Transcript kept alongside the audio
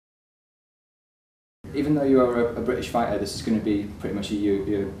Even though you are a British fighter, this is going to be pretty much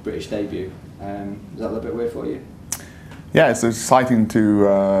your British debut. Is that a little bit weird for you? Yeah, it's exciting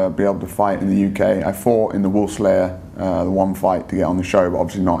to be able to fight in the UK. I fought in the Wolf Slayer, the one fight to get on the show, but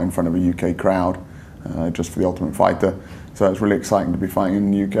obviously not in front of a UK crowd, just for the Ultimate Fighter. So it's really exciting to be fighting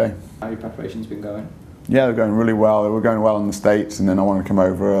in the UK. How have your preparations been going? Yeah, they're going really well. They were going well in the States, and then I wanted to come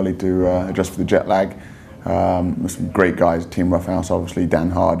over early to adjust for the jet lag. There's some great guys, Team Roughhouse, obviously,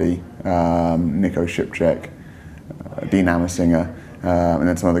 Dan Hardy, Nico Shipchek, Dean Amersinger, and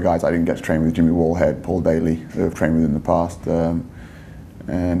then some other guys I didn't get to train with, Jimmy Wallhead, Paul Daly, who I've trained with in the past,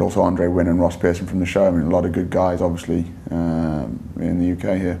 and also Andre Wynn and Ross Pearson from the show. I mean, a lot of good guys, obviously, in the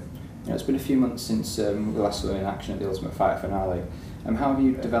UK here. Yeah, it's been a few months since we last saw in action at the Ultimate Fighter finale. How have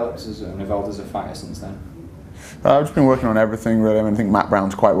you developed and evolved as a fighter since then? I've just been working on everything, really. I mean, I think Matt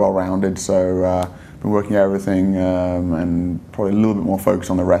Brown's quite well-rounded, so been working everything and probably a little bit more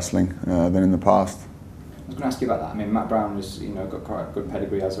focused on the wrestling than in the past. I was going to ask you about that. I mean, Matt Brown has got quite a good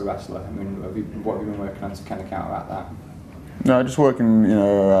pedigree as a wrestler. I mean, what have you been working on to kind of counteract that? No, just working,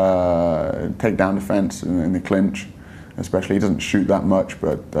 takedown defense in the clinch, especially. He doesn't shoot that much,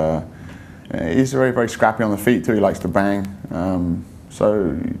 but he's very, very scrappy on the feet too. He likes to bang.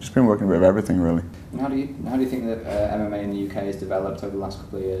 So just been working a bit of everything, really. And how do you think that MMA in the UK has developed over the last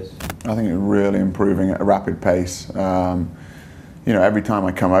couple of years? I think it's really improving at a rapid pace. Every time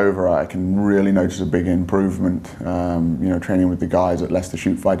I come over, I can really notice a big improvement. Training with the guys at Leicester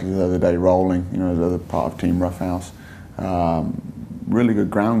Shoot Fighters the other day, rolling, as a part of Team Roughhouse. Really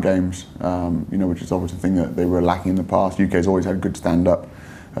good ground games, which is obviously a thing that they were lacking in the past. UK's always had good stand-up,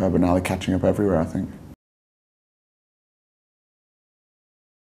 but now they're catching up everywhere, I think.